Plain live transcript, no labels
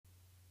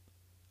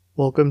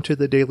Welcome to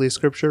the daily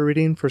scripture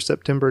reading for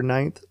September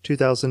 9th,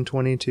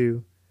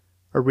 2022.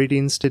 Our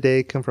readings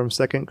today come from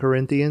 2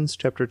 Corinthians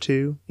chapter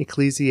 2,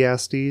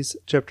 Ecclesiastes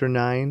chapter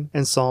 9,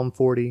 and Psalm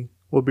 40.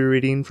 We'll be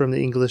reading from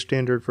the English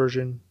Standard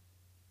Version.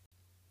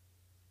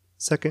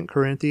 2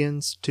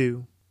 Corinthians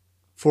 2.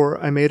 For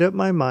I made up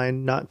my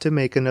mind not to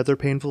make another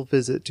painful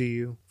visit to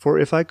you, for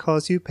if I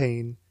cause you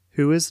pain,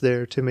 who is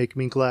there to make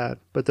me glad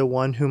but the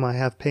one whom I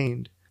have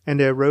pained? And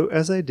I wrote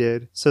as I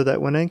did, so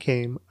that when I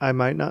came, I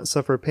might not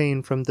suffer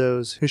pain from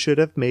those who should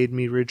have made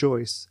me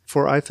rejoice.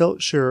 For I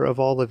felt sure of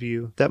all of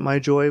you, that my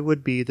joy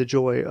would be the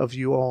joy of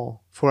you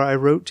all. For I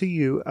wrote to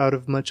you out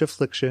of much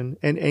affliction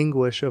and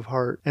anguish of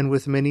heart, and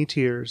with many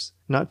tears,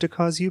 not to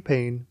cause you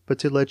pain, but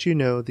to let you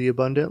know the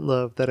abundant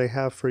love that I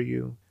have for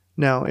you.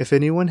 Now, if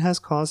anyone has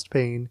caused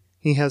pain,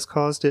 he has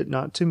caused it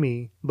not to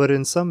me, but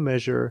in some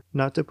measure,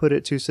 not to put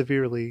it too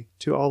severely,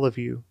 to all of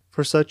you.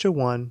 For such a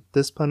one,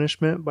 this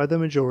punishment by the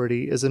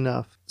majority is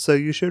enough, so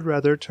you should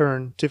rather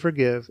turn to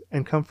forgive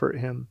and comfort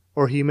him,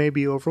 or he may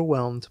be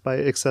overwhelmed by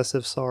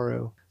excessive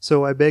sorrow.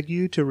 So I beg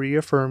you to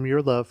reaffirm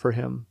your love for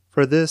him.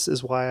 For this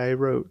is why I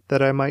wrote,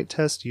 that I might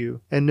test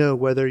you, and know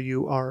whether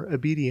you are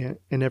obedient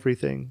in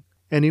everything.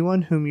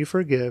 Anyone whom you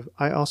forgive,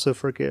 I also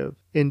forgive.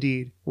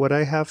 Indeed, what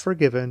I have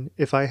forgiven,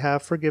 if I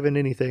have forgiven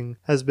anything,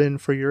 has been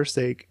for your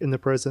sake in the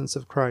presence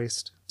of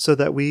Christ, so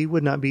that we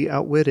would not be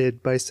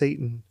outwitted by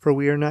Satan, for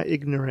we are not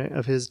ignorant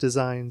of his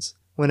designs.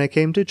 When I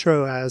came to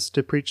Troas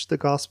to preach the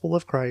gospel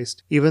of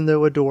Christ, even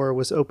though a door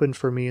was opened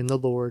for me in the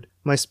Lord,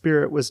 my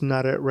spirit was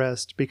not at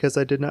rest, because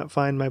I did not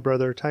find my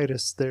brother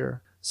Titus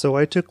there. So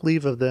I took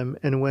leave of them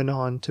and went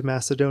on to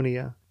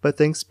Macedonia. But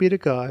thanks be to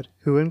God,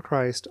 who in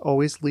Christ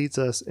always leads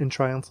us in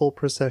triumphal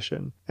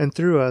procession, and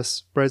through us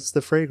spreads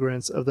the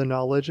fragrance of the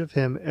knowledge of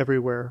him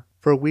everywhere.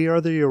 For we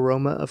are the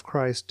aroma of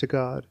Christ to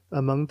God,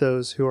 among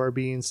those who are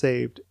being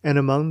saved, and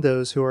among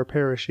those who are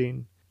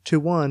perishing. To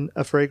one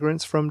a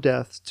fragrance from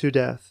death to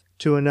death,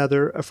 to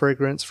another a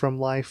fragrance from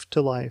life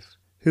to life.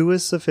 Who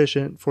is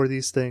sufficient for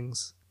these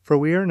things? For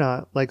we are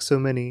not, like so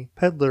many,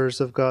 peddlers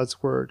of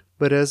God's word,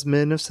 but as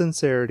men of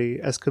sincerity,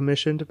 as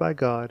commissioned by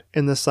God,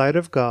 in the sight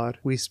of God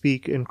we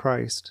speak in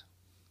Christ.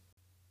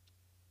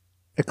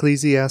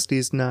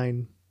 Ecclesiastes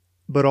 9.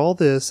 But all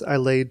this I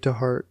laid to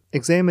heart,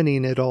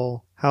 examining it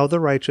all, how the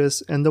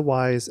righteous and the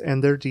wise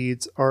and their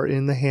deeds are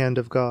in the hand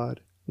of God.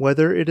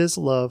 Whether it is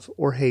love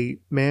or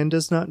hate, man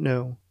does not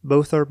know,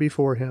 both are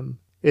before him.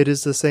 It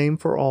is the same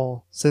for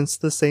all, since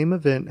the same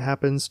event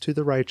happens to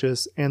the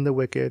righteous and the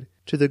wicked,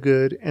 to the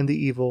good and the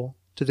evil,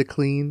 to the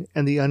clean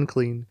and the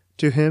unclean,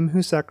 to him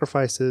who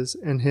sacrifices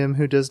and him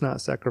who does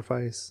not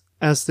sacrifice.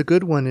 As the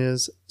good one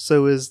is,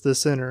 so is the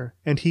sinner,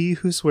 and he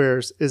who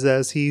swears is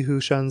as he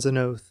who shuns an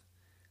oath.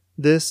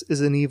 This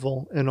is an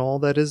evil in all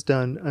that is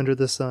done under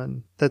the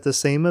sun, that the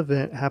same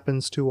event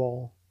happens to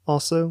all.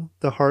 Also,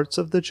 the hearts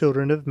of the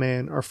children of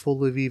man are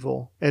full of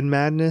evil, and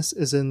madness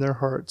is in their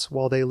hearts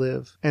while they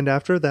live, and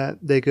after that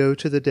they go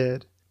to the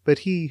dead. But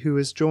he who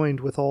is joined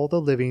with all the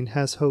living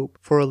has hope,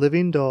 for a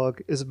living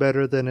dog is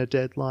better than a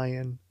dead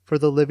lion. For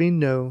the living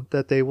know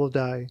that they will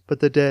die, but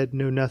the dead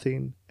know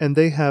nothing, and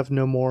they have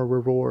no more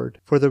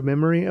reward, for the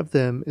memory of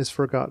them is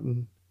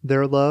forgotten.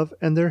 Their love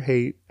and their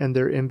hate and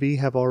their envy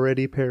have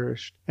already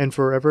perished, and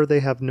forever they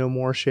have no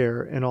more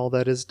share in all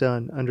that is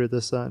done under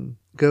the sun.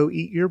 Go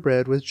eat your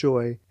bread with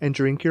joy, and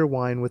drink your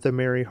wine with a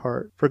merry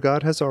heart, for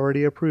God has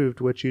already approved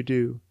what you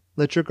do.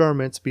 Let your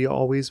garments be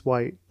always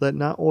white, let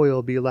not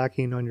oil be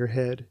lacking on your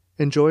head.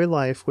 Enjoy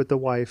life with the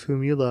wife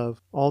whom you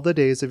love, all the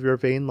days of your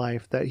vain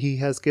life that he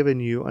has given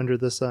you under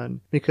the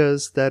sun,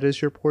 because that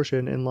is your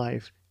portion in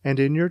life, and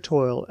in your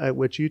toil at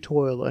which you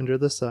toil under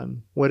the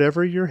sun.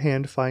 Whatever your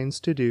hand finds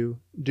to do,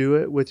 do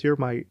it with your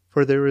might,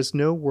 for there is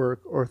no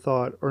work or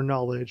thought or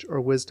knowledge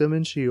or wisdom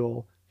in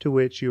Sheol to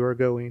which you are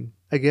going.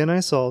 Again I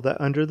saw that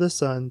under the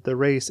sun the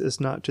race is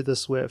not to the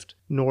swift,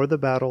 nor the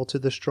battle to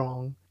the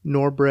strong,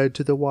 nor bread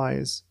to the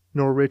wise,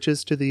 nor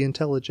riches to the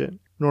intelligent,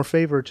 nor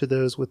favor to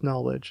those with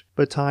knowledge,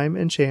 but time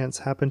and chance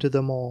happen to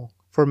them all.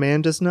 For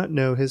man does not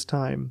know his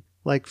time,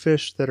 like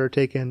fish that are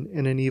taken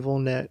in an evil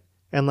net,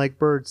 and like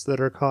birds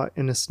that are caught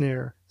in a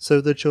snare,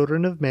 so the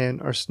children of man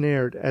are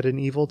snared at an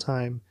evil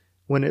time,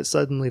 when it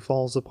suddenly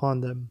falls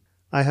upon them.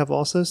 I have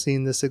also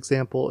seen this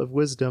example of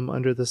wisdom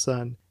under the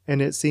sun,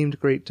 and it seemed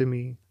great to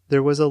me.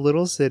 There was a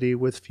little city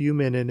with few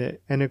men in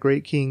it, and a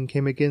great king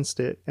came against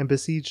it, and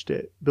besieged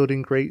it,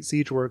 building great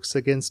siege works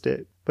against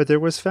it. But there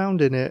was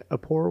found in it a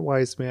poor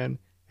wise man,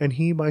 and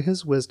he by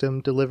his wisdom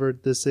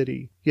delivered the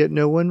city. Yet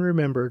no one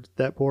remembered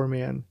that poor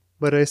man.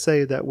 But I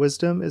say that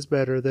wisdom is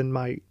better than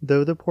might,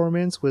 though the poor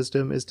man's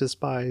wisdom is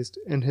despised,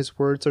 and his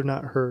words are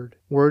not heard.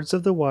 Words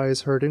of the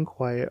wise heard in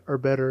quiet are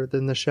better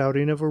than the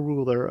shouting of a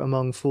ruler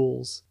among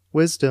fools.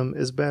 Wisdom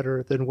is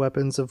better than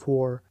weapons of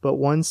war, but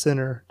one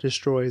sinner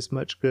destroys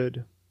much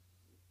good.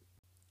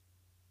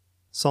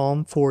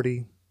 Psalm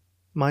 40.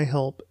 My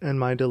help and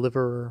my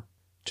deliverer.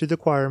 To the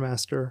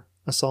choirmaster,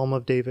 a psalm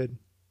of David.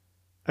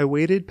 I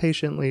waited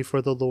patiently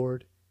for the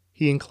Lord.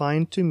 He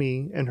inclined to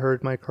me and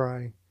heard my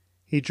cry.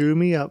 He drew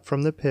me up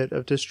from the pit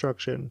of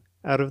destruction,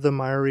 out of the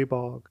miry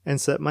bog, and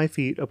set my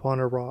feet upon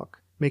a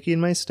rock, making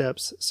my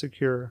steps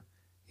secure.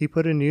 He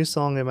put a new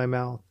song in my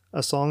mouth,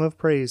 a song of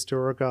praise to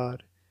our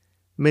God.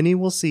 Many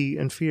will see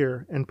and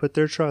fear and put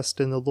their trust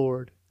in the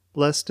Lord.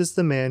 Blessed is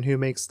the man who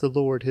makes the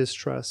Lord his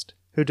trust,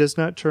 who does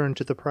not turn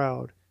to the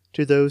proud,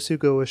 to those who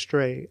go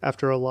astray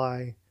after a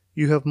lie.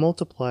 You have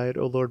multiplied,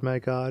 O Lord my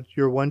God,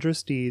 your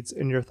wondrous deeds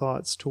and your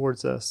thoughts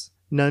towards us.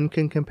 None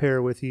can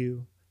compare with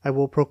you. I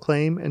will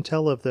proclaim and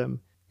tell of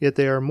them, yet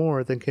they are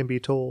more than can be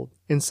told.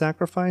 In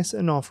sacrifice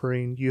and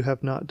offering you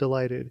have not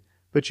delighted,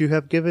 but you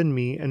have given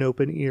me an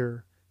open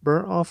ear.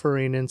 Burnt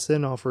offering and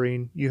sin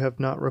offering you have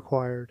not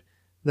required.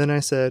 Then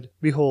I said,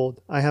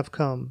 Behold, I have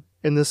come.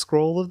 In the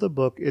scroll of the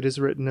book it is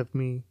written of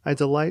me, I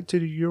delight to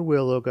do your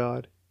will, O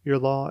God. Your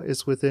law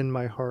is within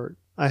my heart.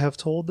 I have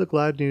told the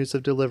glad news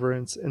of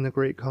deliverance in the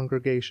great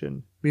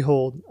congregation.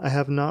 Behold, I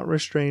have not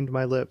restrained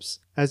my lips.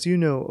 As you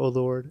know, O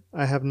Lord,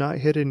 I have not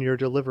hidden your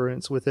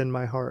deliverance within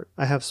my heart.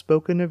 I have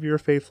spoken of your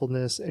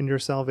faithfulness and your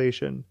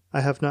salvation.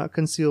 I have not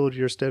concealed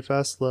your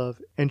steadfast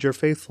love and your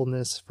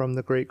faithfulness from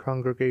the great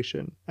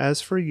congregation.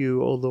 As for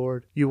you, O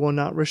Lord, you will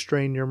not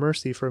restrain your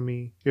mercy from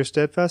me. Your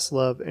steadfast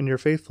love and your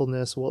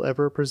faithfulness will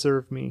ever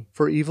preserve me.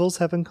 For evils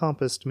have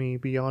encompassed me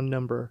beyond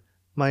number.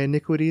 My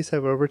iniquities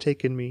have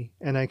overtaken me,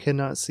 and I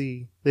cannot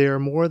see. They are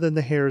more than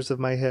the hairs of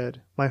my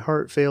head. My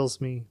heart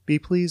fails me. Be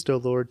pleased, O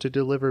Lord, to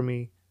deliver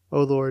me.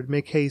 O Lord,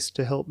 make haste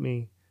to help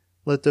me.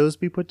 Let those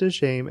be put to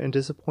shame and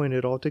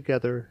disappointed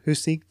altogether who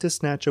seek to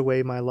snatch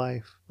away my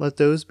life. Let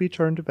those be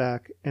turned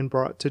back and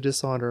brought to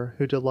dishonor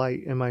who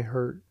delight in my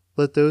hurt.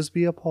 Let those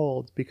be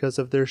appalled because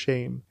of their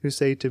shame, who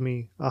say to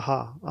me,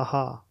 Aha,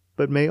 aha.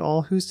 But may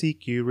all who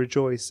seek you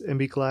rejoice and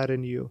be glad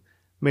in you.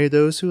 May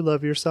those who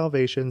love your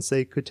salvation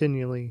say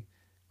continually,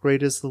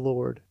 Great is the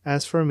Lord.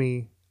 As for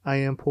me, I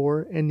am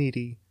poor and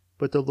needy,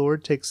 but the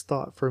Lord takes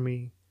thought for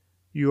me.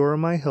 You are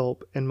my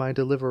help and my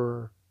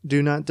deliverer.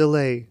 Do not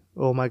delay,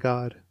 O my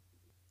God.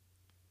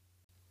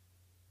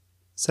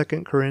 2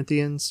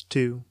 Corinthians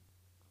 2.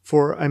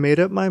 For I made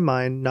up my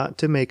mind not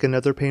to make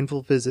another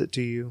painful visit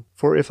to you.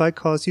 For if I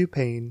cause you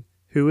pain,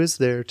 who is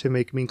there to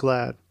make me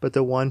glad but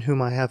the one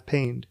whom I have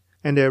pained?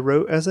 And I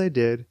wrote as I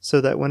did,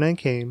 so that when I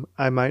came,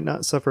 I might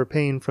not suffer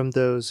pain from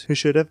those who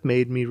should have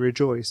made me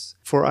rejoice.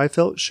 For I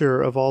felt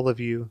sure of all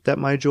of you, that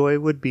my joy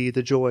would be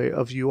the joy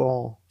of you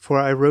all. For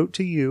I wrote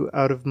to you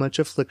out of much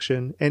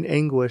affliction and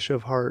anguish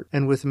of heart,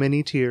 and with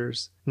many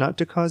tears, not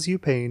to cause you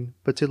pain,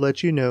 but to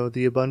let you know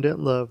the abundant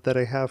love that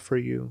I have for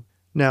you.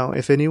 Now,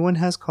 if anyone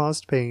has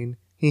caused pain,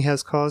 he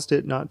has caused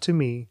it not to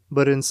me,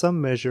 but in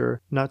some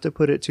measure, not to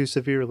put it too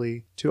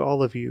severely, to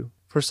all of you.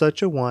 For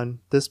such a one,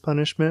 this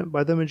punishment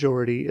by the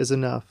majority is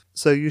enough.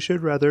 So you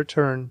should rather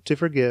turn to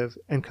forgive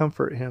and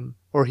comfort him,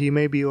 or he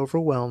may be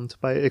overwhelmed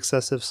by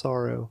excessive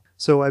sorrow.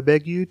 So I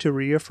beg you to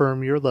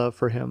reaffirm your love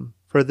for him.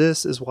 For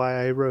this is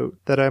why I wrote,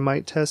 that I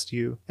might test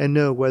you, and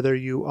know whether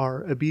you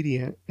are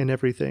obedient in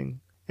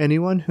everything.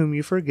 Anyone whom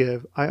you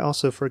forgive, I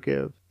also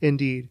forgive.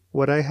 Indeed,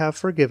 what I have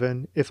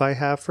forgiven, if I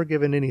have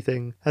forgiven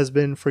anything, has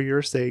been for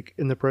your sake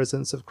in the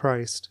presence of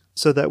Christ,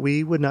 so that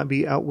we would not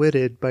be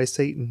outwitted by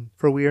Satan,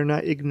 for we are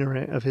not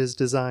ignorant of his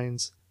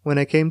designs. When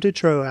I came to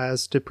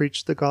Troas to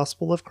preach the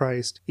gospel of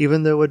Christ,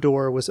 even though a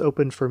door was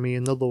opened for me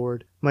in the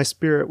Lord, my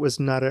spirit was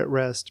not at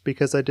rest,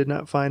 because I did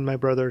not find my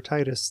brother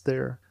Titus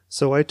there.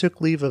 So I took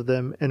leave of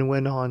them and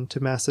went on to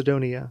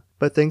Macedonia.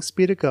 But thanks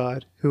be to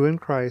God, who in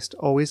Christ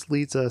always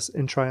leads us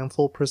in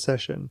triumphal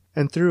procession,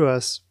 and through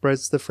us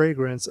spreads the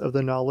fragrance of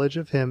the knowledge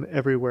of him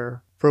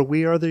everywhere. For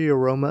we are the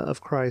aroma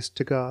of Christ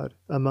to God,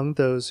 among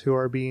those who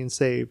are being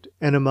saved,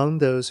 and among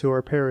those who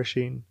are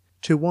perishing.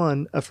 To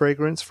one a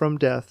fragrance from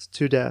death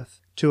to death,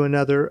 to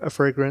another a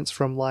fragrance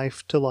from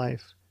life to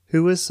life.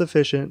 Who is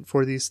sufficient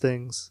for these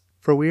things?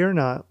 For we are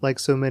not, like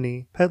so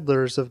many,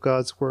 peddlers of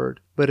God's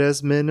word, but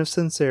as men of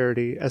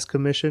sincerity, as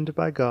commissioned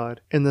by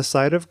God, in the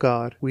sight of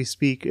God we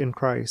speak in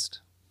Christ.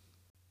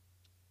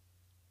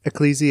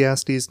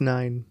 Ecclesiastes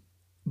 9.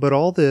 But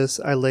all this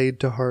I laid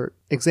to heart,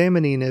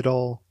 examining it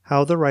all,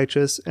 how the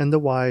righteous and the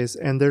wise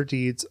and their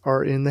deeds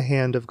are in the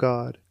hand of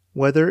God.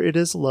 Whether it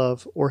is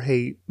love or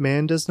hate,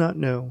 man does not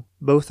know,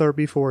 both are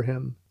before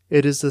him.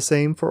 It is the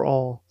same for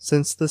all,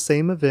 since the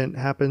same event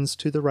happens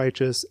to the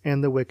righteous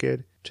and the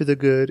wicked, to the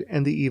good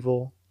and the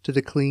evil, to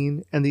the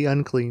clean and the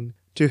unclean,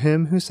 to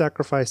him who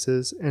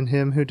sacrifices and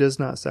him who does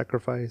not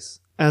sacrifice.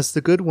 As the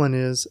good one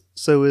is,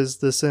 so is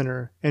the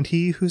sinner, and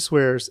he who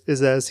swears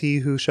is as he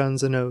who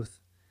shuns an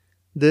oath.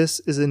 This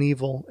is an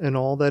evil in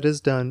all that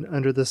is done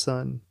under the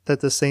sun,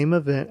 that the same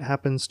event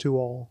happens to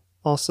all.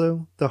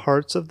 Also, the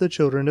hearts of the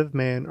children of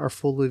man are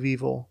full of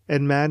evil,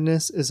 and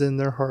madness is in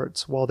their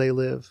hearts while they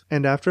live,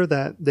 and after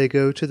that they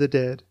go to the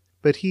dead.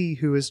 But he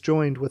who is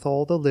joined with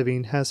all the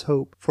living has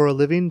hope, for a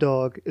living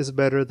dog is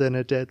better than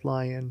a dead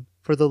lion.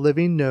 For the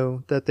living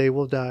know that they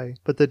will die,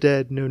 but the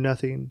dead know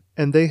nothing,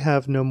 and they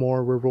have no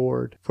more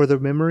reward, for the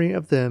memory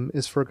of them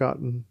is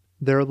forgotten.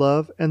 Their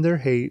love and their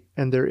hate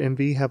and their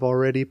envy have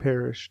already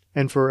perished,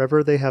 and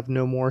forever they have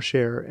no more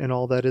share in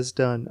all that is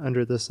done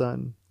under the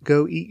sun.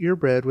 Go eat your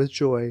bread with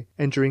joy,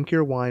 and drink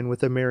your wine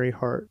with a merry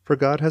heart, for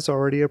God has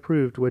already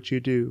approved what you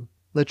do.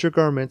 Let your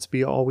garments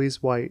be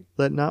always white,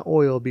 let not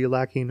oil be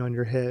lacking on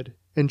your head.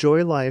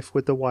 Enjoy life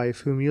with the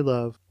wife whom you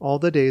love, all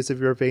the days of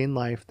your vain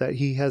life that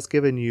he has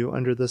given you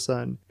under the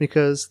sun,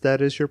 because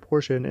that is your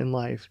portion in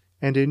life,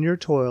 and in your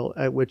toil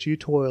at which you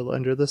toil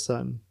under the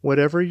sun.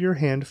 Whatever your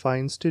hand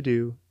finds to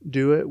do,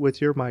 do it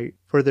with your might,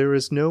 for there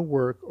is no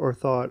work or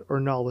thought or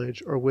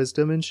knowledge or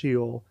wisdom in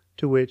Sheol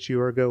to which you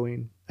are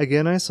going.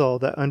 Again I saw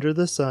that under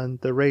the sun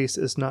the race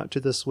is not to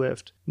the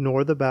swift,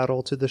 nor the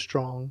battle to the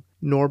strong,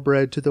 nor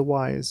bread to the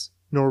wise,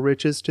 nor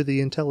riches to the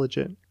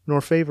intelligent,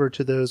 nor favor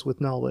to those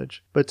with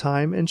knowledge, but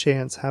time and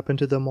chance happen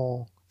to them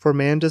all. For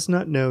man does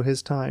not know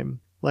his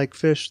time, like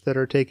fish that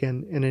are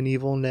taken in an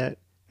evil net,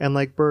 and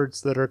like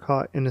birds that are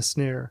caught in a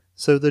snare,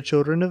 so the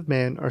children of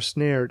man are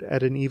snared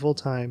at an evil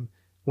time,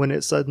 when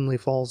it suddenly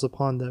falls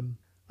upon them.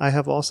 I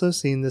have also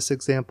seen this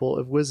example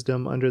of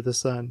wisdom under the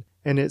sun,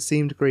 and it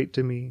seemed great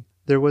to me.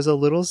 There was a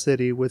little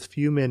city with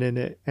few men in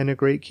it, and a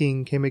great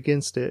king came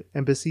against it,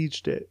 and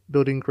besieged it,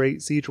 building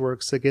great siege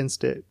works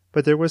against it.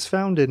 But there was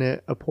found in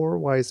it a poor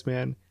wise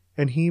man,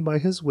 and he by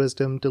his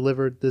wisdom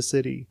delivered the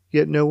city.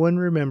 Yet no one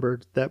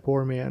remembered that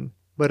poor man.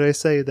 But I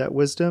say that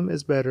wisdom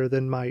is better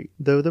than might,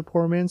 though the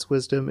poor man's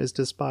wisdom is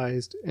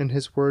despised, and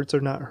his words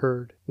are not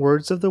heard.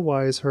 Words of the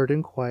wise heard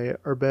in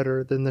quiet are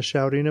better than the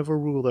shouting of a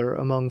ruler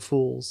among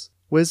fools.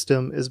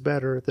 Wisdom is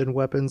better than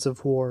weapons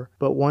of war,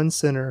 but one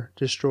sinner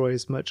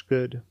destroys much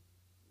good.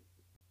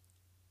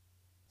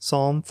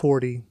 Psalm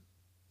 40.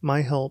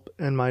 My help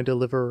and my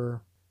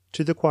deliverer.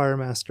 To the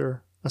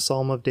choirmaster, a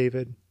psalm of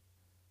David.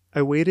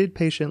 I waited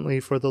patiently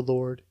for the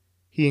Lord.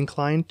 He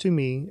inclined to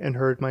me and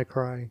heard my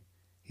cry.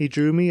 He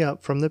drew me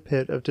up from the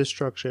pit of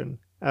destruction,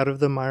 out of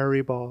the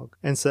miry bog,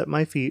 and set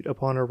my feet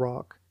upon a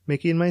rock,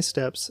 making my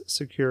steps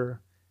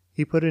secure.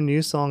 He put a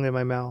new song in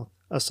my mouth,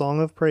 a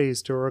song of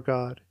praise to our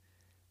God.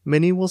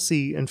 Many will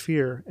see and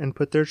fear and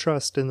put their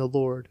trust in the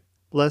Lord.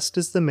 Blessed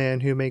is the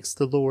man who makes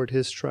the Lord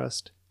his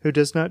trust, who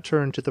does not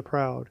turn to the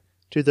proud,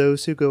 to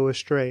those who go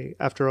astray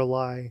after a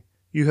lie.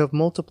 You have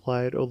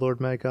multiplied, O Lord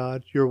my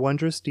God, your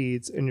wondrous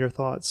deeds and your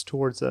thoughts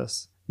towards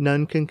us.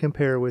 None can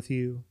compare with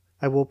you.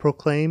 I will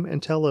proclaim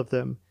and tell of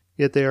them,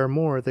 yet they are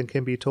more than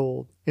can be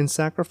told. In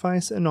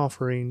sacrifice and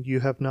offering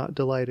you have not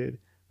delighted,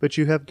 but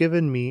you have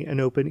given me an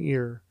open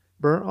ear.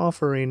 Burnt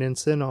offering and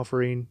sin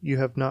offering you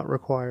have not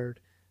required.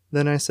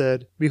 Then I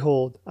said,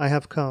 Behold, I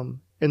have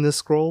come. In the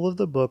scroll of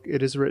the book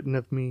it is written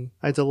of me.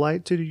 I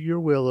delight to do your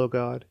will, O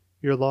God.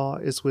 Your law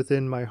is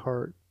within my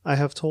heart. I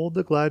have told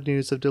the glad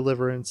news of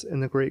deliverance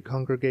in the great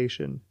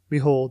congregation.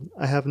 Behold,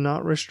 I have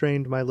not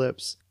restrained my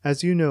lips.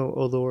 As you know,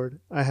 O Lord,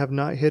 I have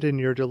not hidden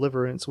your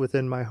deliverance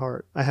within my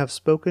heart. I have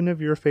spoken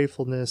of your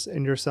faithfulness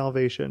and your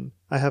salvation.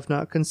 I have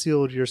not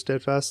concealed your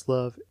steadfast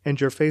love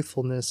and your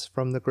faithfulness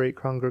from the great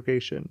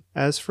congregation.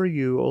 As for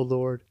you, O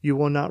Lord, you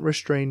will not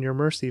restrain your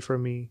mercy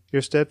from me.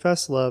 Your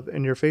steadfast love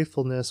and your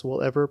faithfulness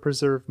will ever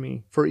preserve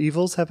me. For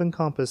evils have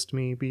encompassed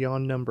me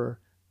beyond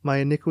number. My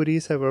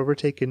iniquities have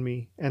overtaken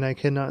me, and I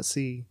cannot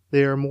see.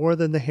 They are more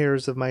than the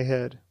hairs of my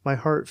head. My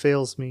heart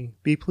fails me.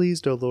 Be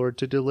pleased, O Lord,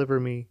 to deliver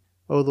me.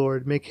 O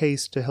Lord, make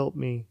haste to help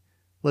me.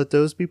 Let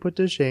those be put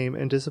to shame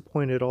and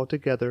disappointed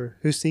altogether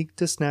who seek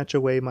to snatch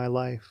away my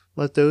life.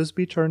 Let those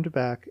be turned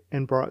back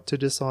and brought to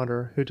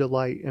dishonor who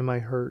delight in my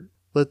hurt.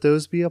 Let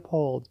those be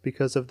appalled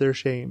because of their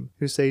shame,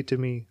 who say to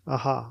me,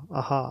 Aha,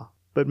 aha.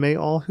 But may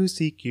all who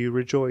seek you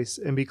rejoice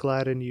and be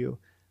glad in you.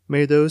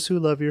 May those who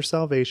love your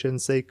salvation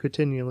say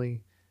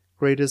continually,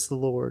 Great is the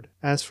Lord.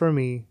 As for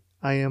me,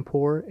 I am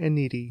poor and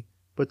needy,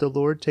 but the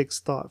Lord takes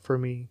thought for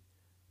me.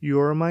 You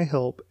are my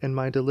help and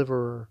my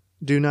deliverer.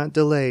 Do not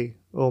delay,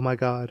 O my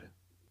God.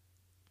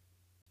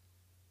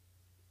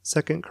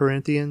 2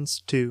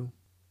 Corinthians 2.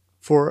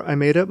 For I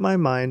made up my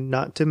mind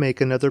not to make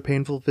another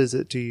painful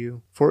visit to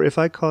you. For if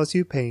I cause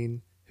you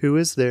pain, who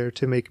is there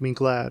to make me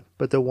glad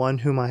but the one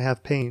whom I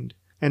have pained?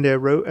 And I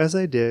wrote as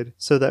I did,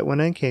 so that when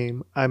I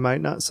came, I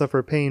might not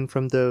suffer pain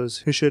from those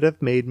who should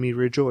have made me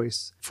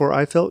rejoice. For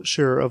I felt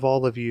sure of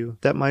all of you,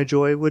 that my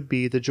joy would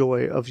be the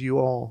joy of you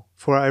all.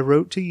 For I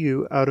wrote to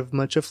you out of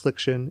much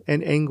affliction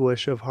and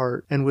anguish of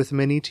heart, and with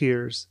many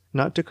tears,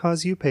 not to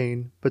cause you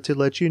pain, but to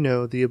let you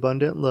know the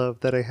abundant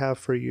love that I have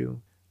for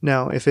you.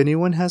 Now, if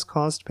anyone has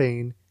caused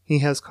pain, he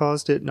has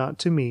caused it not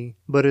to me,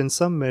 but in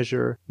some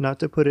measure, not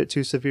to put it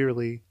too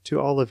severely, to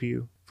all of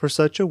you. For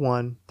such a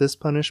one, this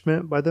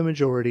punishment by the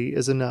majority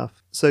is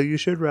enough. So you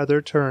should rather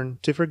turn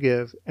to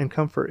forgive and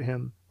comfort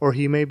him, or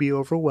he may be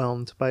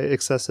overwhelmed by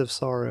excessive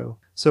sorrow.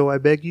 So I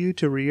beg you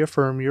to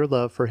reaffirm your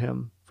love for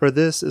him. For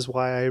this is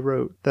why I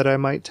wrote, that I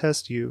might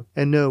test you,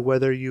 and know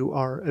whether you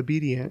are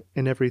obedient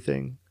in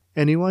everything.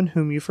 Anyone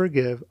whom you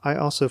forgive, I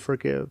also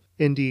forgive.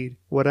 Indeed,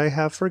 what I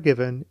have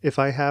forgiven, if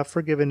I have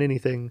forgiven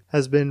anything,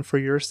 has been for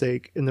your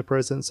sake in the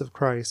presence of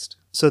Christ,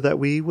 so that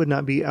we would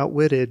not be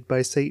outwitted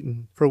by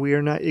Satan, for we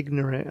are not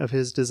ignorant of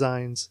his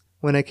designs.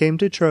 When I came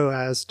to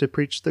Troas to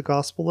preach the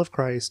gospel of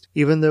Christ,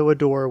 even though a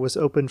door was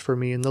opened for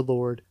me in the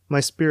Lord,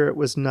 my spirit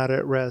was not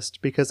at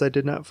rest, because I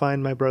did not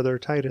find my brother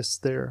Titus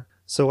there.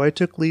 So I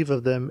took leave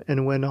of them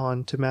and went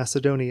on to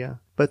Macedonia.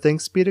 But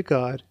thanks be to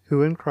God,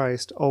 who in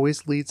Christ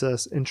always leads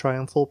us in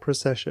triumphal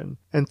procession,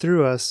 and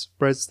through us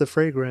spreads the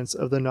fragrance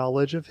of the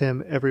knowledge of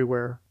him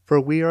everywhere. For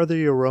we are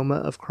the aroma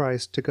of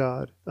Christ to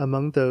God,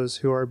 among those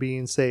who are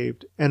being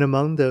saved, and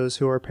among those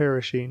who are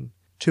perishing.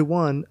 To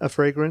one a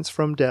fragrance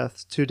from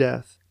death to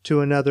death,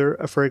 to another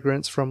a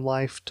fragrance from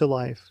life to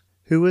life.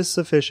 Who is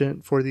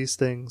sufficient for these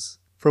things?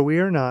 For we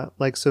are not,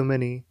 like so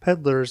many,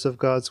 peddlers of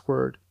God's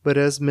word, but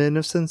as men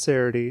of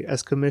sincerity,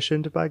 as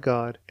commissioned by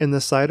God, in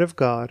the sight of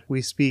God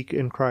we speak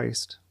in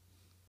Christ.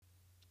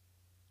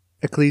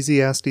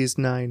 Ecclesiastes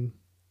 9.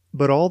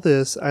 But all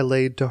this I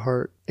laid to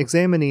heart,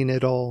 examining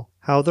it all,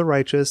 how the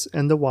righteous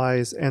and the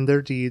wise and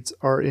their deeds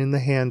are in the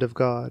hand of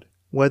God.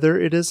 Whether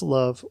it is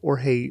love or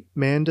hate,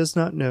 man does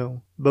not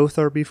know, both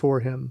are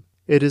before him.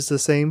 It is the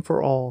same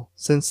for all,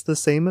 since the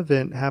same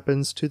event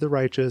happens to the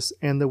righteous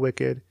and the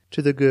wicked,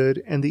 to the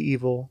good and the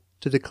evil,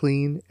 to the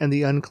clean and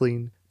the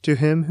unclean, to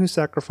him who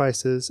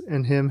sacrifices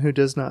and him who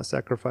does not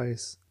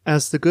sacrifice.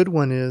 As the good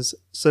one is,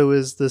 so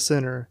is the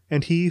sinner,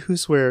 and he who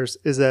swears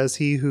is as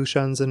he who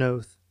shuns an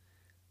oath.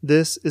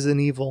 This is an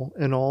evil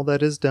in all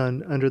that is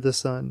done under the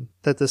sun,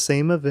 that the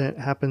same event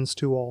happens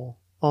to all.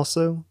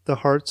 Also, the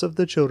hearts of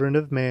the children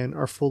of man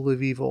are full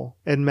of evil,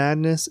 and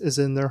madness is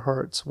in their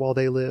hearts while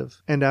they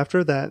live, and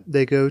after that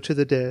they go to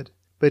the dead.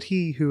 But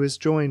he who is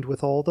joined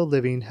with all the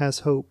living has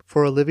hope,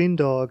 for a living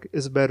dog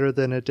is better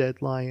than a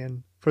dead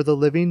lion. For the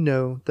living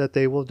know that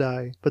they will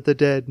die, but the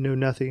dead know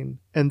nothing,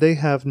 and they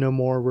have no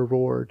more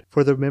reward,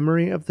 for the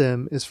memory of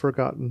them is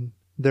forgotten.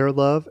 Their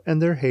love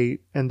and their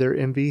hate and their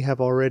envy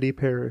have already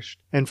perished,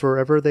 and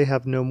forever they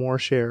have no more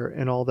share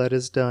in all that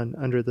is done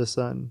under the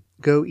sun.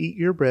 Go eat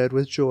your bread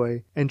with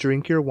joy, and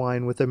drink your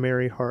wine with a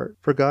merry heart,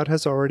 for God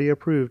has already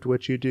approved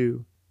what you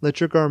do. Let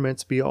your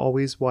garments be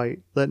always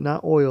white, let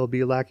not oil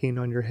be lacking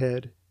on your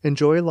head.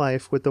 Enjoy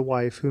life with the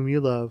wife whom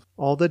you love,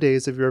 all the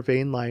days of your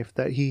vain life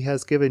that he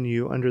has given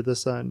you under the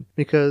sun,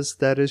 because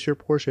that is your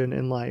portion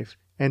in life,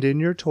 and in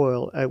your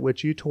toil at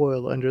which you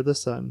toil under the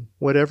sun.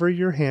 Whatever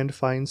your hand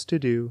finds to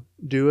do,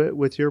 do it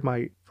with your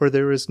might, for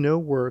there is no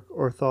work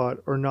or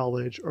thought or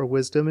knowledge or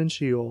wisdom in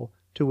Sheol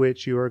to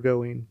which you are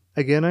going.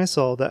 Again I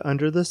saw that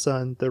under the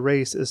sun the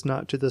race is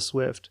not to the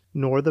swift,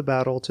 nor the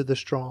battle to the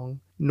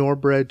strong, nor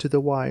bread to the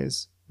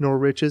wise, nor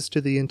riches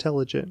to the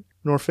intelligent,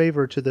 nor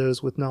favor to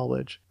those with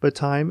knowledge, but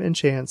time and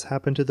chance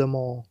happen to them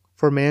all.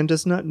 For man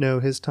does not know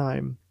his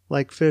time,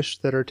 like fish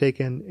that are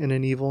taken in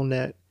an evil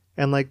net,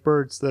 and like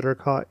birds that are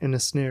caught in a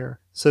snare,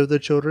 so the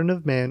children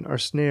of man are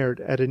snared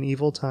at an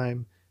evil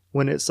time,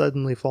 when it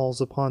suddenly falls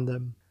upon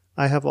them.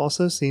 I have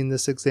also seen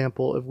this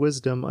example of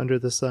wisdom under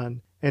the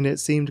sun, and it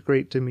seemed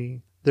great to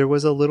me. There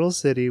was a little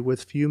city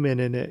with few men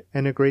in it,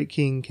 and a great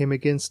king came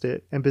against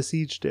it, and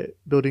besieged it,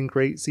 building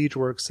great siege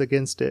works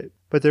against it.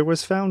 But there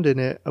was found in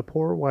it a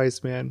poor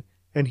wise man,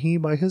 and he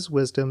by his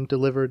wisdom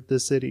delivered the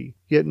city.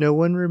 Yet no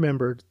one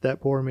remembered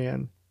that poor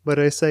man. But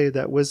I say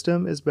that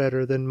wisdom is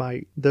better than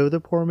might, though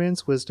the poor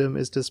man's wisdom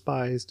is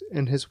despised,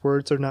 and his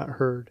words are not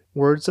heard.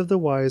 Words of the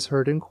wise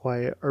heard in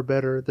quiet are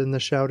better than the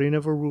shouting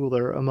of a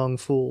ruler among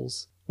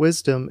fools.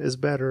 Wisdom is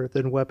better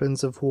than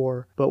weapons of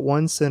war, but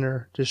one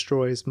sinner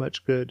destroys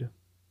much good.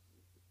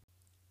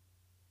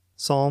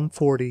 Psalm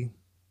 40.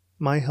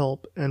 My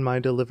help and my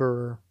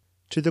deliverer.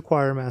 To the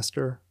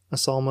choirmaster, a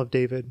psalm of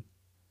David.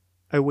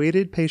 I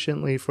waited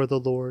patiently for the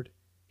Lord.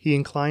 He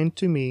inclined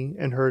to me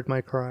and heard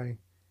my cry.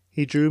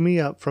 He drew me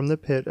up from the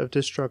pit of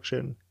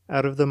destruction,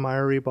 out of the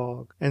miry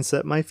bog, and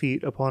set my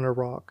feet upon a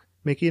rock,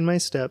 making my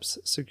steps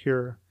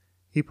secure.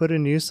 He put a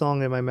new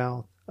song in my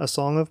mouth, a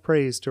song of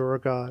praise to our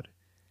God.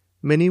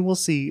 Many will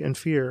see and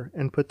fear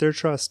and put their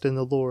trust in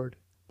the Lord.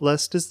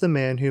 Blessed is the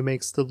man who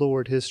makes the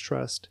Lord his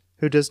trust,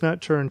 who does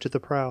not turn to the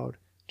proud,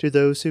 to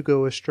those who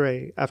go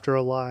astray after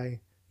a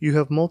lie. You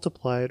have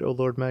multiplied, O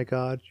Lord my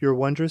God, your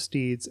wondrous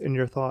deeds and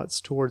your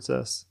thoughts towards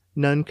us.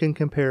 None can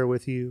compare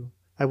with you.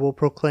 I will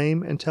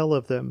proclaim and tell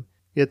of them,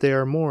 yet they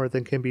are more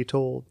than can be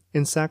told.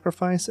 In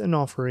sacrifice and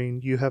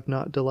offering you have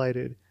not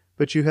delighted,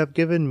 but you have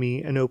given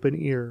me an open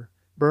ear.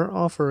 Burnt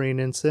offering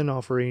and sin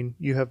offering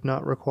you have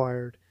not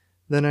required.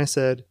 Then I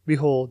said,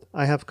 Behold,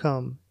 I have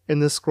come. In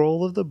the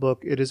scroll of the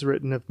book it is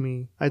written of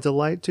me. I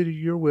delight to do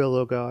your will,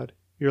 O God.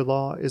 Your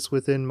law is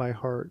within my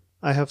heart.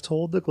 I have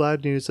told the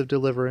glad news of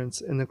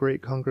deliverance in the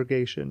great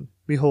congregation.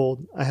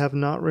 Behold, I have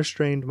not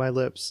restrained my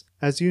lips.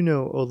 As you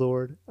know, O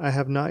Lord, I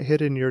have not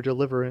hidden your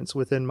deliverance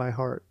within my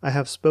heart. I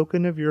have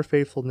spoken of your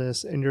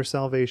faithfulness and your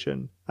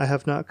salvation. I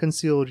have not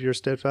concealed your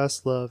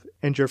steadfast love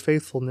and your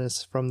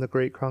faithfulness from the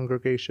great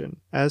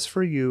congregation. As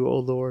for you, O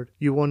Lord,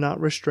 you will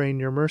not restrain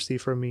your mercy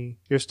from me.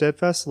 Your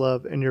steadfast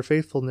love and your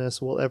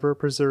faithfulness will ever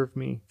preserve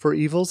me. For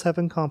evils have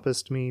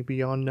encompassed me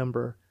beyond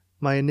number.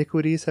 My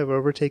iniquities have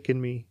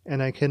overtaken me,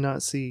 and I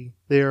cannot see.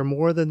 They are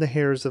more than the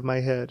hairs of my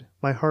head.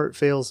 My heart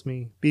fails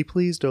me. Be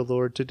pleased, O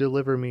Lord, to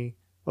deliver me.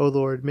 O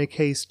Lord, make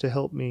haste to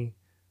help me.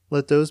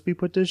 Let those be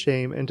put to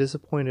shame and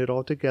disappointed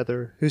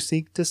altogether who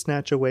seek to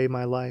snatch away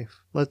my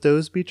life. Let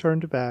those be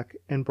turned back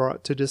and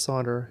brought to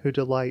dishonor who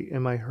delight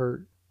in my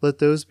hurt. Let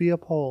those be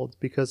appalled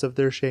because of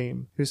their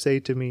shame, who say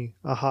to me,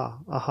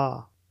 Aha,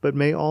 aha. But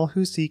may all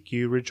who seek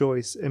you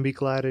rejoice and be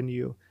glad in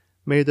you.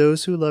 May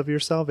those who love your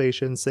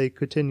salvation say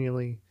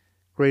continually,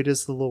 Great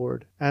is the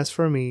Lord. As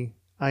for me,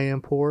 I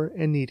am poor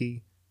and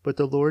needy, but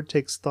the Lord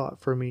takes thought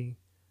for me.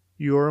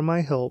 You are my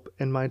help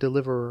and my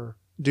deliverer.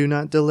 Do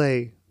not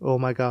delay, O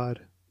my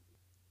God.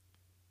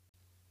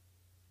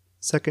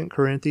 2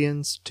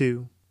 Corinthians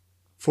 2.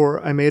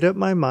 For I made up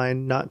my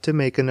mind not to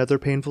make another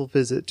painful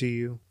visit to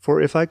you.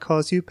 For if I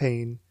cause you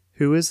pain,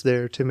 who is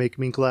there to make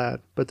me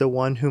glad but the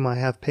one whom I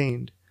have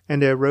pained?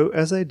 And I wrote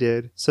as I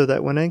did, so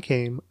that when I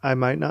came, I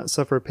might not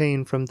suffer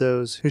pain from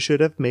those who should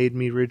have made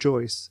me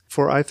rejoice.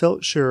 For I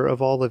felt sure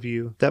of all of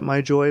you, that my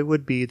joy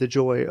would be the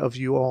joy of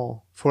you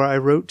all. For I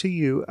wrote to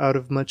you out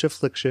of much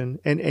affliction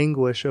and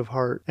anguish of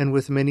heart, and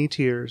with many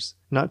tears,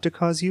 not to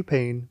cause you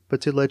pain,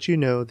 but to let you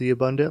know the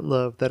abundant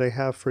love that I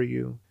have for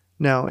you.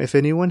 Now, if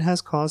anyone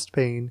has caused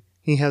pain,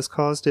 he has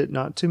caused it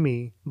not to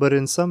me, but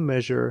in some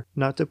measure,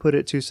 not to put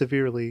it too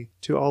severely,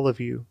 to all of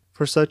you.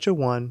 For such a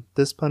one,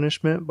 this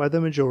punishment by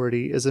the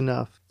majority is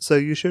enough. So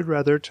you should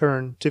rather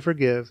turn to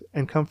forgive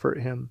and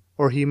comfort him,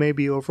 or he may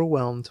be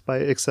overwhelmed by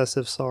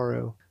excessive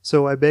sorrow.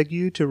 So I beg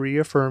you to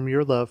reaffirm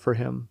your love for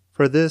him.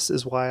 For this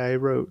is why I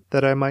wrote,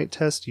 that I might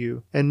test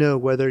you, and know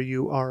whether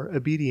you are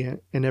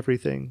obedient in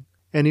everything.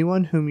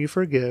 Anyone whom you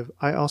forgive,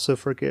 I also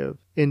forgive.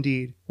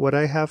 Indeed, what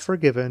I have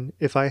forgiven,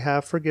 if I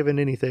have forgiven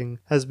anything,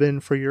 has been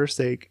for your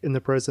sake in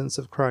the presence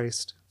of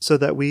Christ, so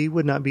that we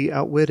would not be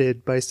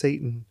outwitted by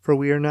Satan, for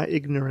we are not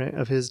ignorant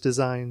of his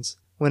designs.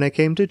 When I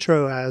came to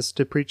Troas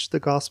to preach the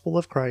gospel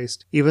of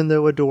Christ, even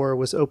though a door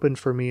was opened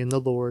for me in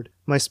the Lord,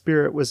 my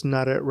spirit was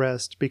not at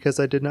rest, because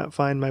I did not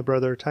find my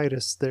brother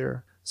Titus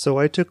there. So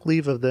I took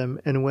leave of them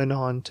and went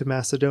on to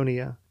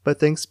Macedonia. But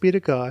thanks be to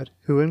God,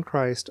 who in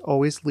Christ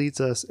always leads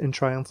us in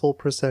triumphal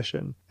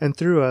procession, and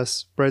through us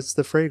spreads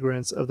the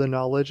fragrance of the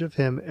knowledge of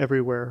him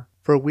everywhere.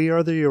 For we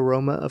are the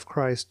aroma of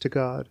Christ to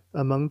God,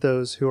 among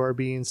those who are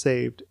being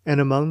saved, and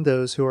among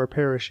those who are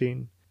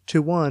perishing.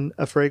 To one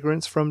a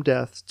fragrance from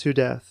death to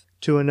death,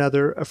 to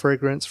another a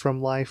fragrance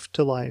from life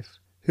to life.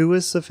 Who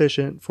is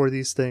sufficient for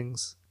these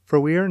things? For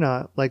we are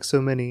not, like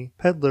so many,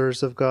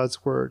 peddlers of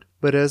God's word,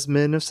 but as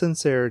men of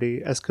sincerity,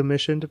 as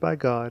commissioned by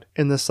God,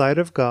 in the sight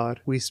of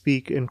God we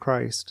speak in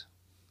Christ.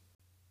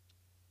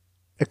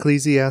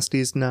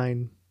 Ecclesiastes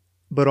 9.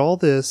 But all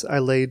this I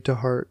laid to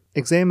heart,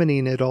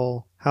 examining it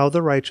all, how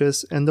the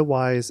righteous and the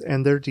wise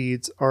and their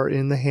deeds are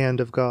in the hand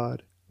of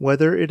God.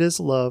 Whether it is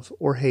love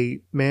or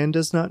hate, man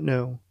does not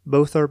know,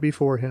 both are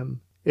before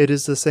him. It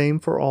is the same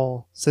for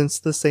all, since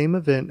the same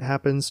event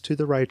happens to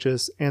the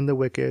righteous and the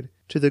wicked,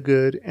 to the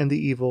good and the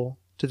evil,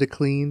 to the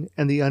clean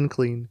and the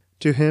unclean,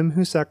 to him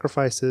who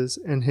sacrifices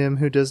and him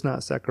who does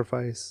not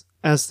sacrifice.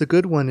 As the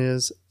good one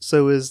is,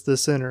 so is the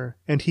sinner,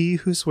 and he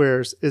who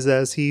swears is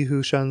as he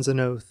who shuns an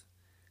oath.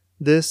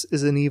 This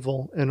is an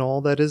evil in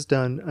all that is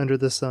done under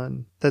the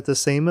sun, that the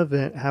same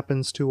event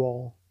happens to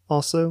all.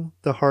 Also,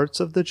 the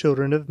hearts of the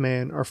children of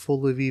man are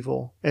full of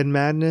evil, and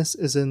madness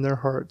is in their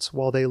hearts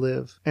while they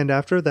live, and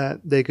after that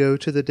they go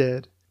to the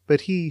dead.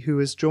 But he who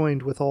is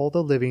joined with all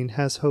the living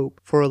has hope,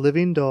 for a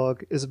living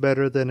dog is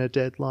better than a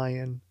dead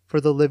lion.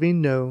 For the living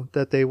know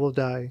that they will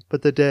die,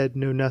 but the dead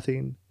know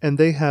nothing, and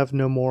they have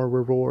no more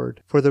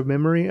reward, for the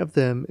memory of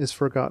them is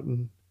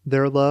forgotten.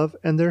 Their love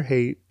and their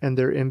hate and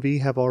their envy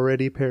have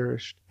already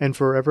perished, and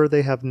forever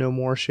they have no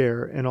more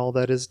share in all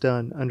that is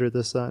done under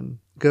the sun.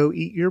 Go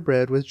eat your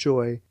bread with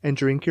joy, and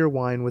drink your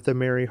wine with a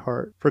merry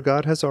heart, for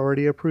God has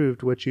already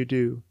approved what you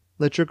do.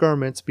 Let your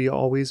garments be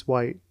always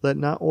white, let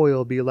not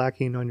oil be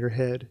lacking on your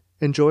head.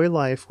 Enjoy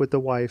life with the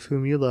wife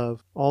whom you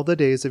love, all the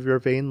days of your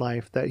vain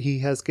life that he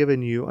has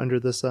given you under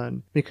the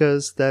sun,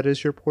 because that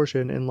is your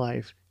portion in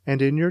life,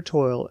 and in your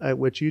toil at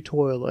which you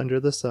toil under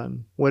the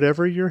sun.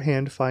 Whatever your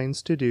hand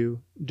finds to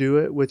do, do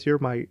it with your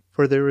might,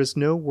 for there is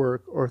no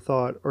work or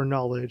thought or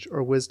knowledge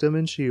or wisdom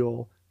in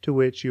Sheol to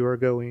which you are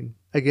going.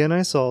 Again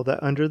I saw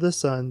that under the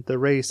sun the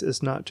race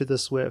is not to the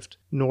swift,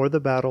 nor the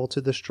battle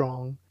to the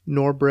strong,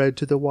 nor bread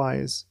to the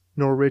wise,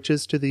 nor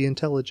riches to the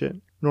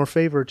intelligent, nor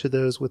favor to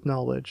those with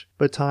knowledge,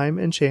 but time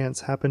and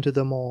chance happen to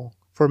them all.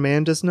 For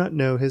man does not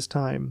know his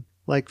time,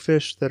 like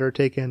fish that are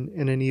taken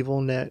in an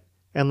evil net,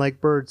 and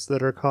like birds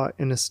that are caught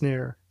in a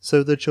snare,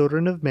 so the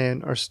children of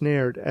man are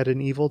snared at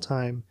an evil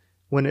time,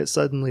 when it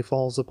suddenly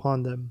falls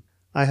upon them.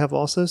 I have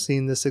also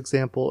seen this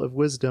example of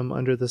wisdom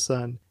under the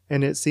sun,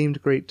 and it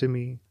seemed great to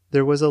me.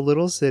 There was a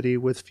little city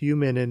with few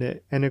men in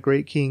it, and a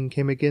great king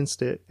came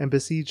against it, and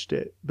besieged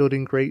it,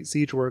 building great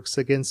siege works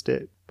against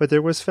it. But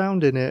there was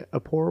found in it a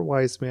poor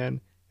wise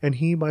man, and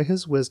he by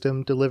his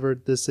wisdom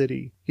delivered the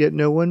city. Yet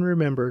no one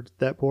remembered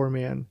that poor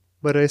man.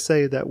 But I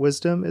say that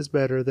wisdom is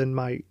better than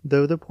might,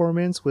 though the poor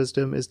man's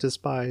wisdom is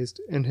despised,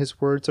 and his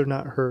words are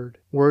not heard.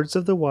 Words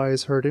of the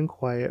wise heard in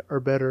quiet are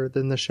better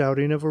than the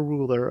shouting of a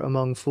ruler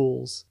among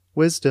fools.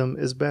 Wisdom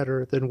is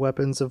better than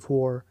weapons of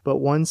war, but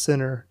one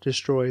sinner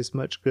destroys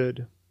much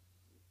good.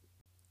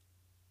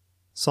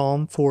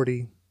 Psalm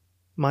 40.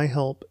 My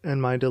help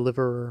and my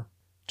deliverer.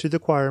 To the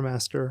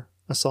choirmaster,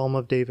 a psalm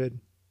of David.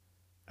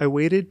 I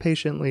waited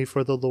patiently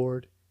for the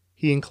Lord.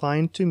 He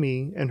inclined to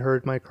me and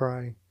heard my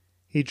cry.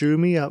 He drew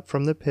me up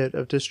from the pit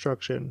of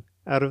destruction,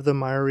 out of the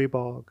miry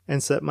bog,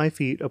 and set my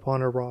feet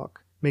upon a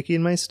rock,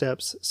 making my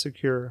steps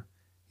secure.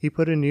 He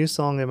put a new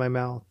song in my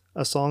mouth,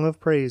 a song of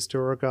praise to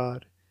our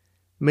God.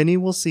 Many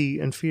will see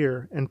and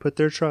fear and put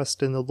their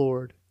trust in the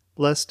Lord.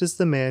 Blessed is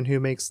the man who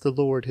makes the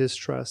Lord his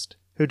trust,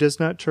 who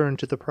does not turn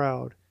to the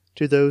proud,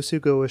 to those who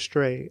go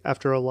astray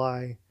after a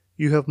lie.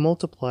 You have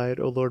multiplied,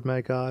 O Lord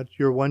my God,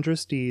 your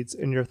wondrous deeds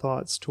and your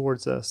thoughts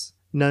towards us.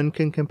 None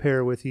can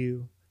compare with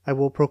you. I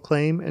will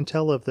proclaim and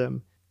tell of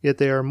them, yet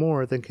they are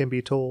more than can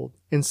be told.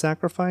 In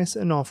sacrifice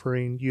and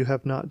offering you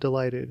have not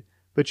delighted,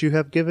 but you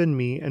have given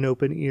me an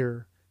open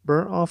ear.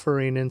 Burnt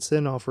offering and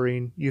sin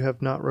offering you have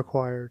not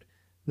required.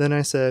 Then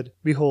I said,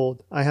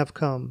 Behold, I have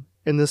come.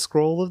 In the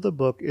scroll of the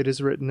book it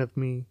is written of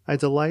me, I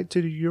delight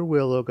to do your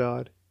will, O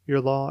God. Your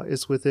law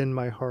is within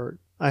my heart.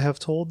 I have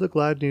told the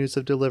glad news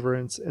of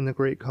deliverance in the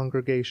great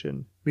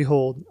congregation.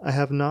 Behold, I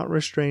have not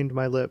restrained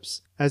my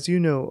lips. As you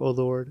know, O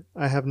Lord,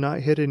 I have not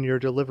hidden your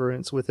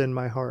deliverance within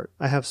my heart.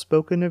 I have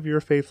spoken of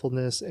your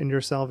faithfulness and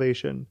your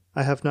salvation.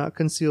 I have not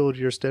concealed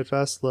your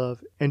steadfast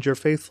love and your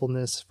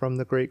faithfulness from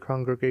the great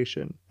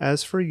congregation.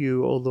 As for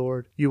you, O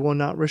Lord, you will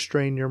not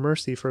restrain your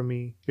mercy from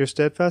me. Your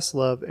steadfast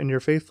love and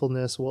your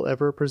faithfulness will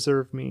ever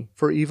preserve me.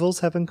 For evils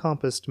have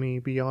encompassed me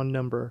beyond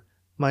number.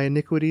 My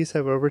iniquities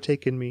have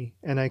overtaken me,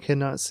 and I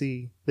cannot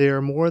see. They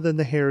are more than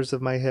the hairs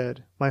of my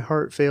head. My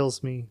heart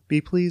fails me.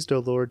 Be pleased, O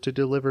Lord, to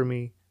deliver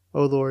me.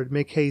 O Lord,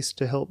 make haste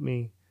to help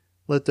me.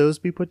 Let those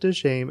be put to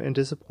shame and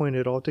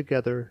disappointed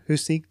altogether who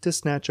seek to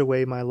snatch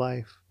away my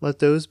life. Let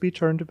those be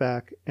turned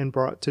back and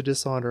brought to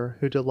dishonor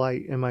who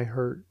delight in my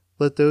hurt.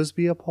 Let those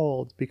be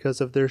appalled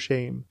because of their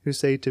shame, who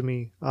say to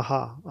me,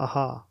 Aha,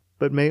 aha.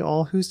 But may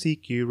all who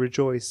seek you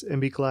rejoice and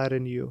be glad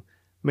in you.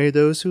 May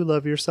those who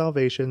love your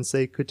salvation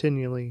say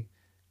continually,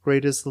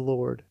 Great is the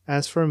Lord.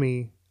 As for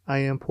me, I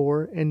am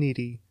poor and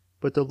needy,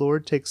 but the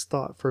Lord takes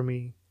thought for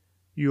me.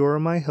 You are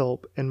my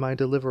help and my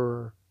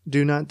deliverer.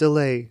 Do not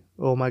delay,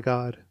 O my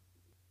God.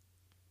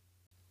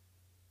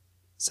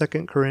 2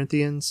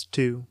 Corinthians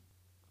 2.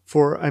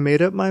 For I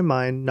made up my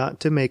mind not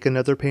to make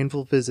another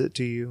painful visit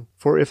to you.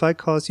 For if I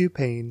cause you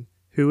pain,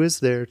 who is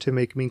there to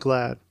make me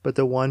glad but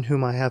the one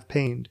whom I have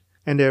pained?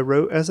 And I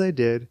wrote as I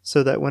did,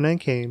 so that when I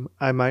came,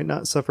 I might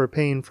not suffer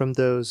pain from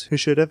those who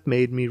should have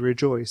made me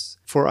rejoice.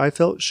 For I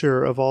felt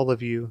sure of all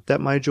of you,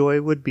 that my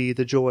joy would be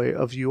the joy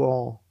of you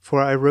all.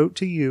 For I wrote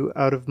to you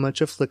out of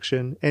much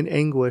affliction and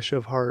anguish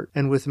of heart,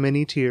 and with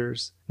many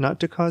tears,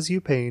 not to cause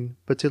you pain,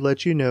 but to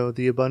let you know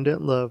the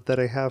abundant love that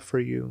I have for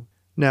you.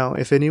 Now,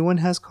 if anyone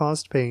has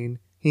caused pain,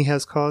 he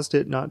has caused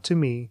it not to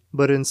me,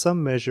 but in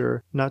some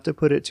measure, not to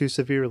put it too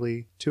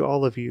severely, to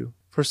all of you.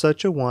 For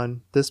such a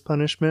one, this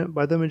punishment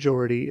by the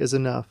majority is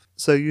enough,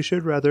 so you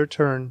should rather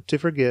turn to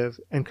forgive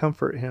and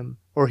comfort him,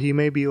 or he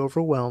may be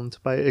overwhelmed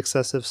by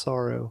excessive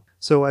sorrow.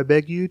 So I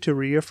beg you to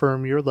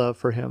reaffirm your love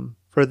for him.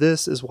 For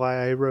this is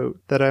why I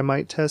wrote, that I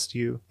might test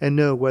you, and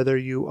know whether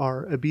you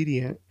are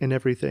obedient in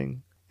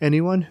everything.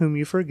 Anyone whom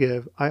you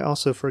forgive, I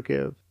also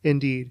forgive.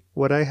 Indeed,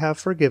 what I have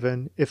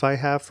forgiven, if I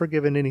have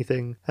forgiven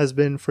anything, has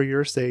been for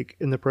your sake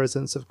in the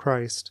presence of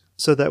Christ,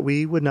 so that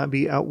we would not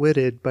be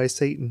outwitted by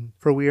Satan,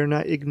 for we are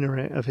not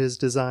ignorant of his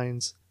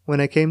designs. When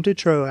I came to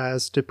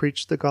Troas to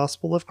preach the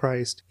gospel of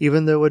Christ,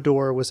 even though a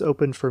door was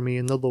opened for me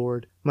in the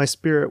Lord, my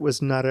spirit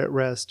was not at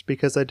rest,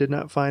 because I did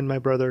not find my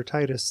brother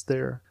Titus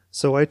there.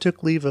 So I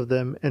took leave of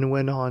them and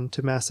went on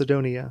to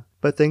Macedonia.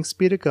 But thanks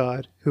be to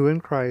God, who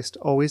in Christ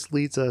always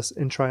leads us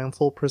in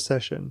triumphal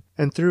procession,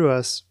 and through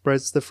us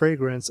spreads the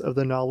fragrance of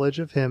the knowledge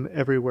of him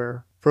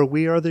everywhere. For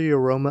we are the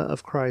aroma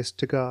of Christ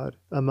to God,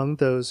 among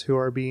those who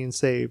are being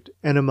saved,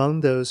 and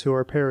among those who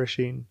are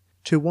perishing.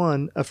 To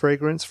one a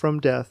fragrance from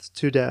death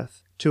to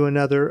death, to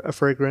another a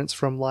fragrance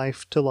from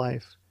life to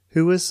life.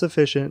 Who is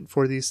sufficient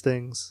for these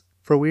things?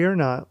 For we are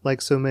not,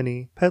 like so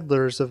many,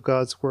 peddlers of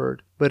God's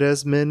word, but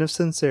as men of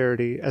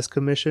sincerity, as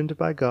commissioned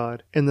by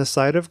God, in the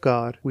sight of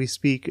God we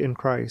speak in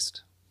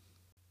Christ.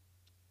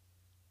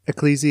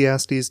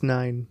 Ecclesiastes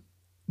 9.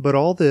 But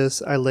all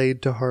this I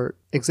laid to heart,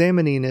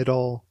 examining it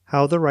all,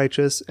 how the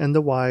righteous and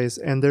the wise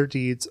and their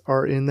deeds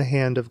are in the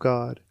hand of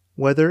God.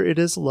 Whether it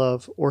is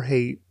love or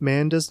hate,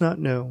 man does not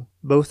know,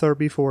 both are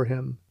before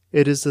him.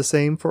 It is the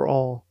same for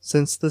all,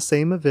 since the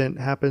same event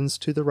happens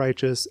to the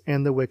righteous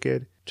and the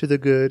wicked, to the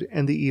good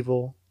and the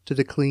evil, to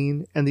the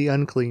clean and the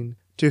unclean,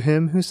 to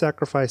him who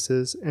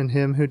sacrifices and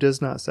him who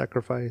does not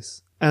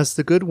sacrifice. As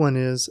the good one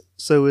is,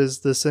 so is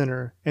the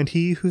sinner, and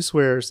he who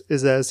swears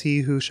is as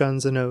he who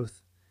shuns an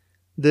oath.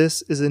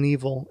 This is an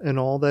evil in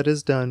all that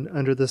is done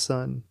under the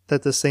sun,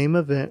 that the same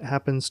event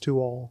happens to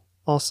all.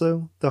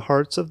 Also, the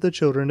hearts of the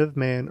children of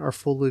man are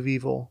full of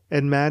evil,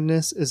 and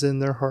madness is in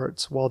their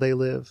hearts while they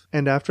live,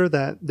 and after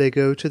that they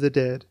go to the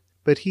dead.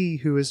 But he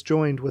who is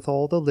joined with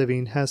all the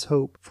living has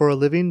hope, for a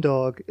living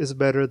dog is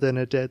better than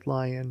a dead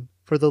lion.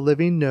 For the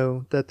living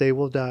know that they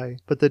will die,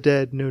 but the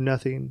dead know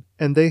nothing,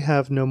 and they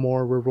have no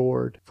more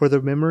reward, for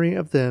the memory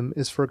of them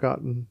is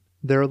forgotten.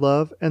 Their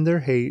love and their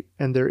hate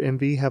and their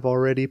envy have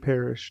already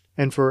perished,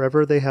 and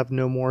forever they have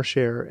no more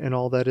share in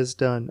all that is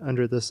done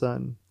under the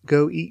sun.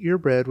 Go eat your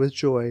bread with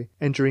joy,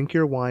 and drink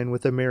your wine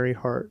with a merry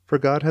heart, for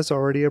God has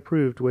already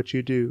approved what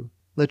you do.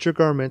 Let your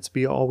garments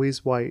be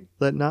always white,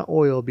 let not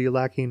oil be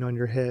lacking on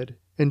your head.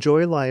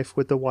 Enjoy life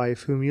with the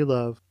wife whom you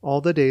love,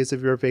 all the days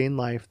of your vain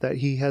life that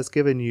he has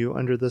given you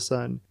under the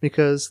sun,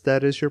 because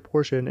that is your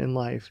portion in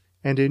life,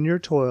 and in your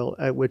toil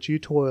at which you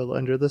toil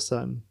under the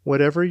sun.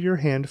 Whatever your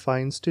hand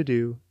finds to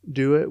do,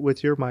 do it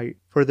with your might,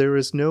 for there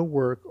is no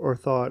work or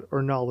thought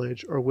or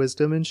knowledge or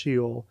wisdom in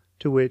Sheol,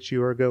 to which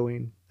you are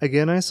going.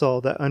 Again I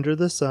saw that under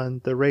the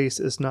sun the race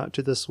is not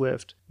to the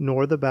swift,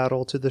 nor the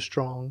battle to the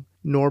strong,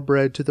 nor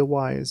bread to the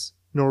wise,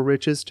 nor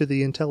riches to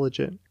the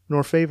intelligent,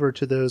 nor favor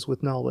to those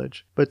with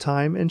knowledge, but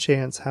time and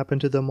chance happen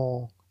to them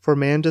all. For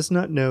man does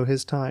not know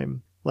his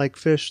time, like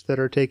fish that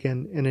are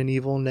taken in an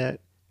evil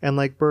net, and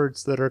like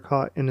birds that are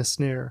caught in a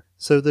snare.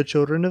 So the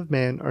children of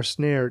man are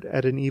snared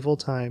at an evil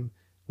time,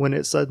 when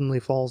it suddenly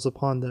falls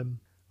upon them.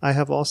 I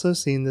have also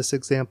seen this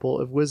example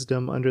of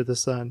wisdom under the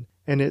sun,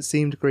 and it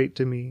seemed great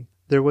to me.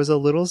 There was a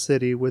little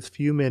city with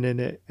few men in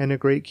it, and a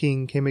great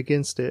king came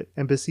against it,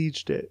 and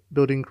besieged it,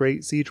 building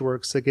great siege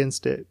works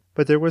against it.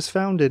 But there was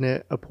found in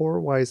it a poor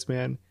wise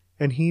man,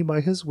 and he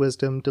by his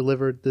wisdom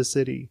delivered the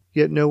city.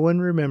 Yet no one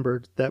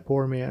remembered that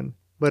poor man.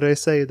 But I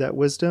say that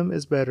wisdom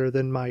is better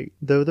than might,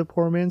 though the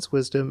poor man's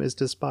wisdom is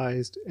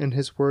despised, and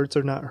his words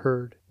are not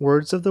heard.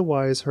 Words of the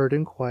wise heard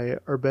in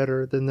quiet are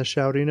better than the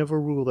shouting of a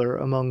ruler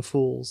among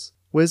fools.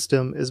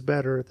 Wisdom is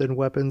better than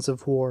weapons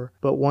of war,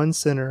 but one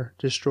sinner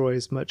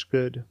destroys much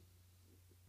good.